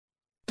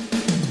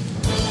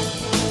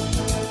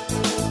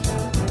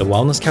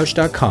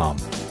thewellnesscouch.com,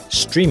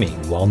 streaming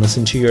wellness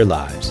into your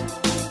lives.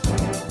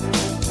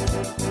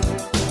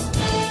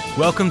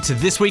 Welcome to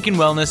This Week in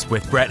Wellness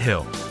with Brett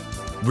Hill.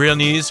 Real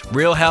news,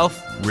 real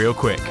health, real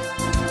quick.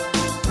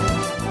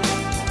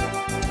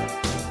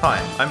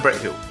 Hi, I'm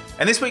Brett Hill,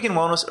 and this week in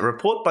Wellness, a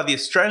report by the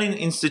Australian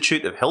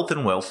Institute of Health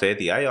and Welfare,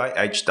 the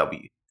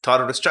AIHW,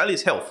 titled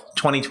Australia's Health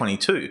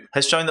 2022,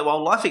 has shown that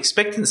while life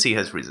expectancy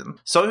has risen,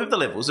 so have the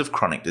levels of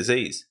chronic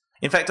disease.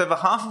 In fact, over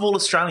half of all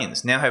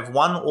Australians now have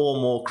one or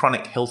more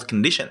chronic health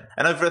condition,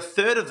 and over a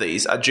third of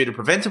these are due to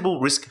preventable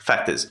risk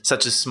factors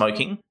such as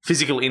smoking,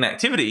 physical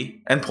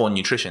inactivity, and poor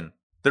nutrition.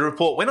 The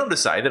report went on to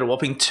say that a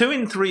whopping 2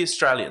 in 3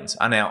 Australians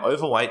are now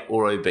overweight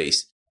or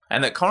obese,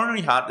 and that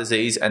coronary heart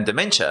disease and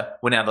dementia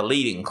were now the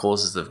leading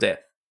causes of death.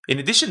 In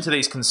addition to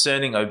these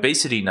concerning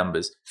obesity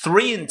numbers,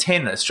 3 in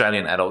 10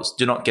 Australian adults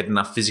do not get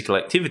enough physical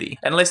activity,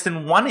 and less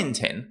than 1 in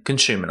 10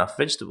 consume enough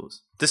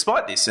vegetables.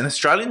 Despite this, an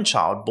Australian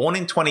child born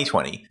in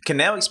 2020 can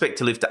now expect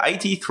to live to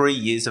 83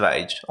 years of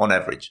age on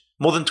average,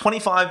 more than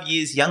 25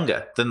 years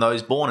younger than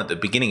those born at the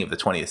beginning of the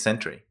 20th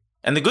century.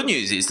 And the good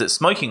news is that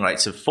smoking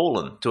rates have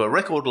fallen to a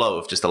record low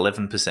of just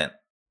 11%.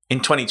 In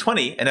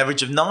 2020, an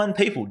average of 9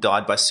 people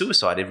died by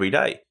suicide every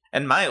day,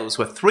 and males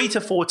were 3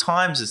 to 4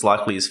 times as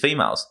likely as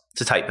females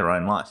to take their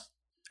own life.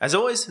 As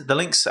always, the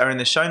links are in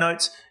the show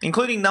notes,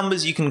 including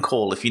numbers you can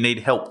call if you need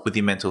help with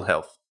your mental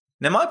health.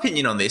 Now, my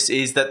opinion on this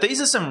is that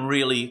these are some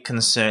really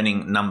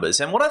concerning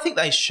numbers, and what I think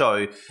they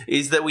show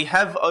is that we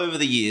have, over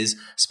the years,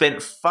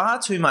 spent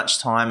far too much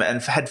time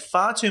and had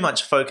far too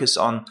much focus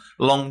on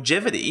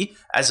longevity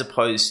as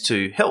opposed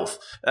to health.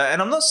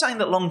 And I'm not saying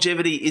that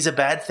longevity is a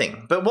bad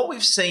thing, but what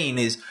we've seen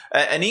is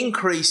an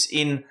increase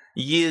in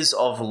years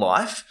of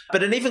life,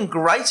 but an even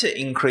greater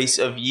increase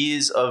of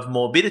years of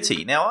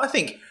morbidity. Now, I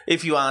think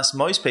if you ask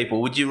most people,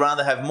 would you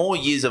rather have more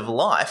years of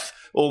life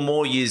or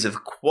more years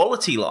of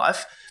quality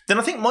life? Then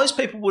I think most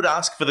people would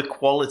ask for the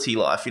quality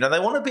life. You know, they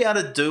want to be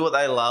able to do what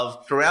they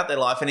love throughout their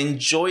life and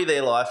enjoy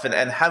their life and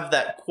have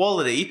that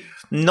quality,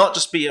 not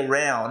just be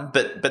around,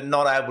 but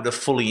not able to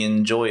fully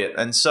enjoy it.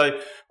 And so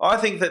I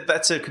think that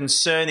that's a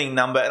concerning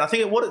number. And I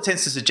think what it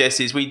tends to suggest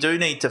is we do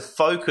need to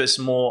focus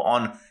more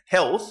on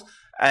health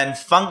and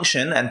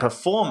function and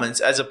performance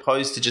as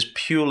opposed to just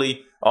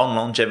purely on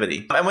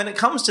longevity. And when it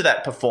comes to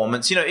that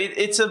performance, you know,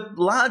 it's a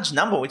large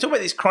number. We talk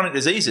about these chronic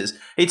diseases.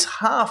 It's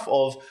half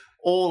of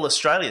all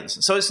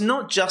Australians. So it's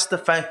not just the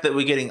fact that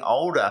we're getting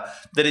older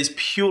that is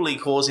purely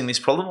causing this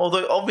problem,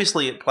 although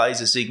obviously it plays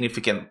a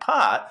significant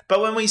part.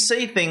 But when we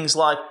see things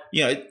like,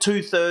 you know,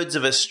 2/3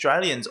 of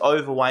Australians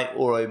overweight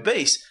or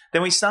obese,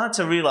 then we start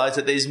to realize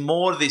that there's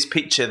more to this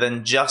picture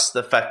than just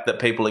the fact that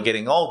people are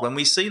getting old. When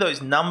we see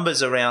those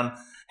numbers around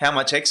how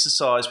much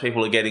exercise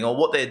people are getting or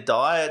what their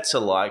diets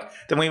are like,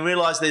 then we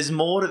realize there's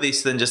more to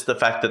this than just the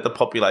fact that the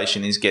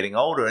population is getting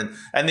older.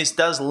 And this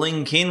does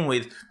link in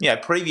with, you know,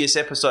 previous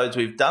episodes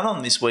we've done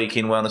on This Week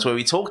in Wellness where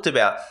we talked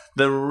about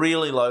the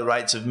really low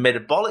rates of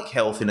metabolic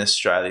health in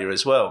Australia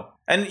as well.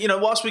 And, you know,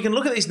 whilst we can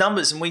look at these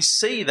numbers and we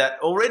see that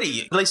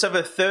already at least over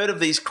a third of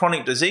these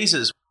chronic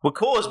diseases were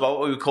caused by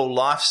what we would call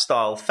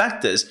lifestyle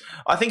factors,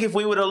 I think if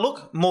we were to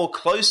look more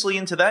closely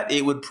into that,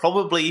 it would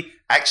probably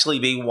actually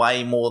be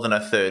way more than a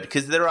third,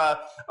 because there are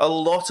a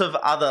lot of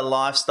other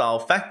lifestyle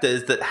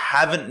factors that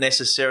haven't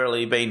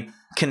necessarily been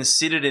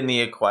considered in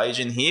the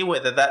equation here,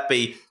 whether that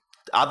be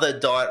other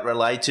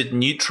diet-related,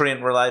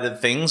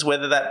 nutrient-related things,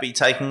 whether that be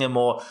taking a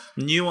more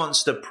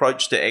nuanced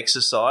approach to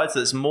exercise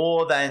that's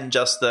more than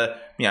just the,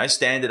 you know,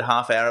 standard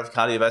half hour of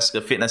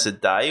cardiovascular fitness a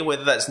day,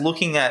 whether that's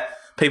looking at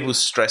people's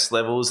stress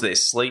levels, their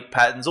sleep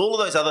patterns, all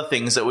of those other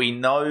things that we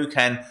know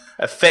can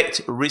affect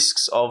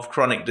risks of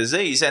chronic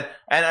disease. And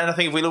I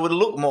think if we were to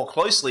look more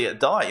closely at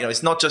diet, you know,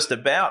 it's not just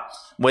about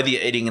whether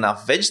you're eating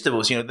enough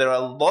vegetables. You know, there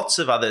are lots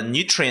of other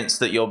nutrients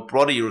that your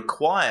body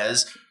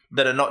requires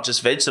that are not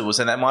just vegetables,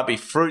 and that might be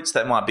fruits,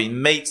 that might be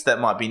meats, that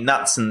might be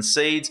nuts and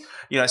seeds.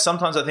 You know,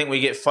 sometimes I think we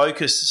get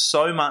focused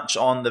so much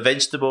on the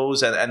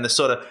vegetables and the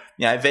sort of,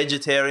 you know,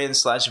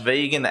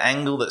 vegetarian/vegan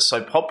angle that's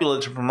so popular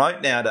to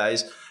promote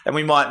nowadays, and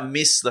we might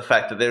miss the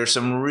fact that there are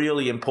some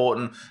really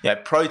important, you know,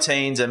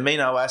 proteins,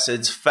 amino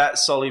acids,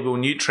 fat-soluble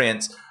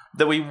nutrients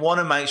that we want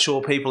to make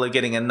sure people are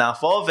getting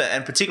enough of it.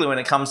 And particularly when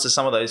it comes to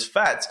some of those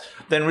fats,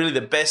 then really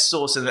the best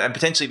source and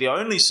potentially the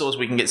only source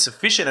we can get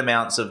sufficient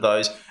amounts of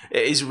those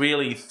is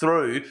really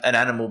through an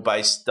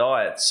animal-based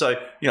diet. So,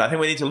 you know, I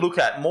think we need to look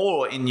at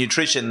more in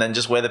nutrition than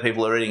just whether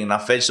people are eating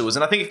enough vegetables.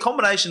 And I think a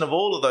combination of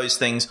all of those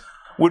things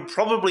would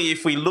probably,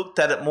 if we looked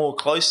at it more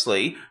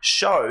closely,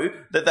 show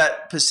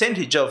that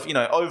percentage of, you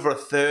know, over a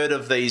third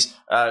of these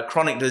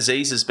chronic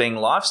diseases being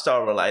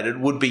lifestyle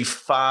related would be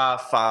far,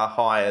 far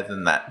higher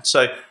than that.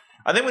 So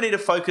I think we need to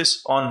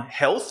focus on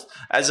health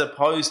as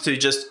opposed to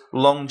just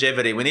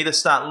longevity. We need to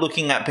start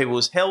looking at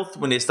people's health.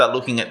 We need to start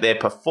looking at their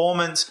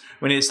performance.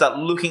 We need to start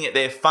looking at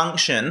their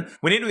function.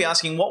 We need to be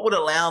asking what would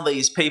allow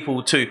these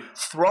people to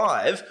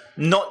thrive,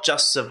 not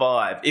just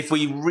survive, if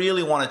we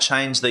really want to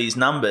change these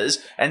numbers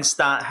and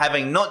start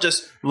having not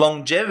just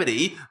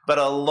longevity, but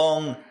a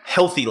long,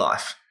 healthy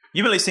life.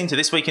 You've been listening to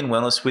This Week in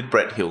Wellness with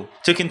Brett Hill.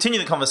 To continue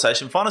the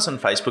conversation, find us on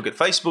Facebook at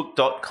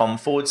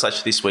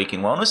facebook.com/This Week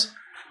in Wellness.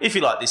 If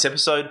you like this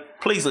episode,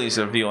 please leave us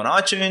a review on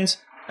iTunes.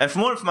 And for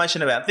more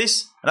information about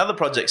this and other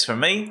projects from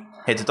me,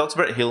 head to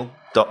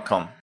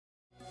drbretthill.com.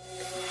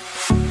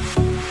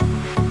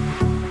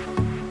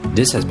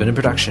 This has been a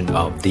production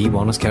of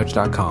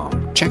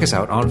TheWellnessCouch.com. Check us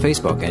out on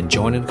Facebook and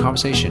join in the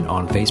conversation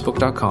on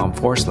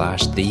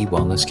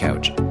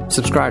Facebook.com/TheWellnessCouch.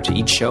 Subscribe to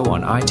each show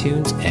on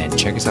iTunes and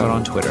check us out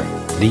on Twitter.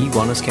 The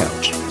Wellness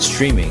Couch,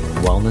 streaming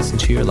wellness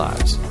into your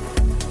lives.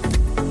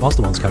 Whilst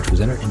the Wellness Couch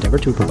presenter endeavor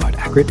to provide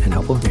accurate and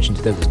helpful information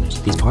to their listeners,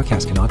 these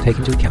podcasts cannot take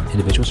into account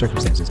individual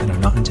circumstances and are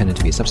not intended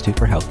to be a substitute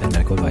for health and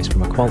medical advice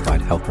from a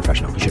qualified health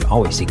professional. You should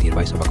always seek the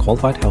advice of a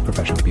qualified health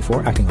professional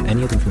before acting on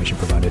any of the information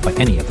provided by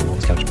any of the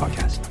Wellness Couch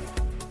podcasts.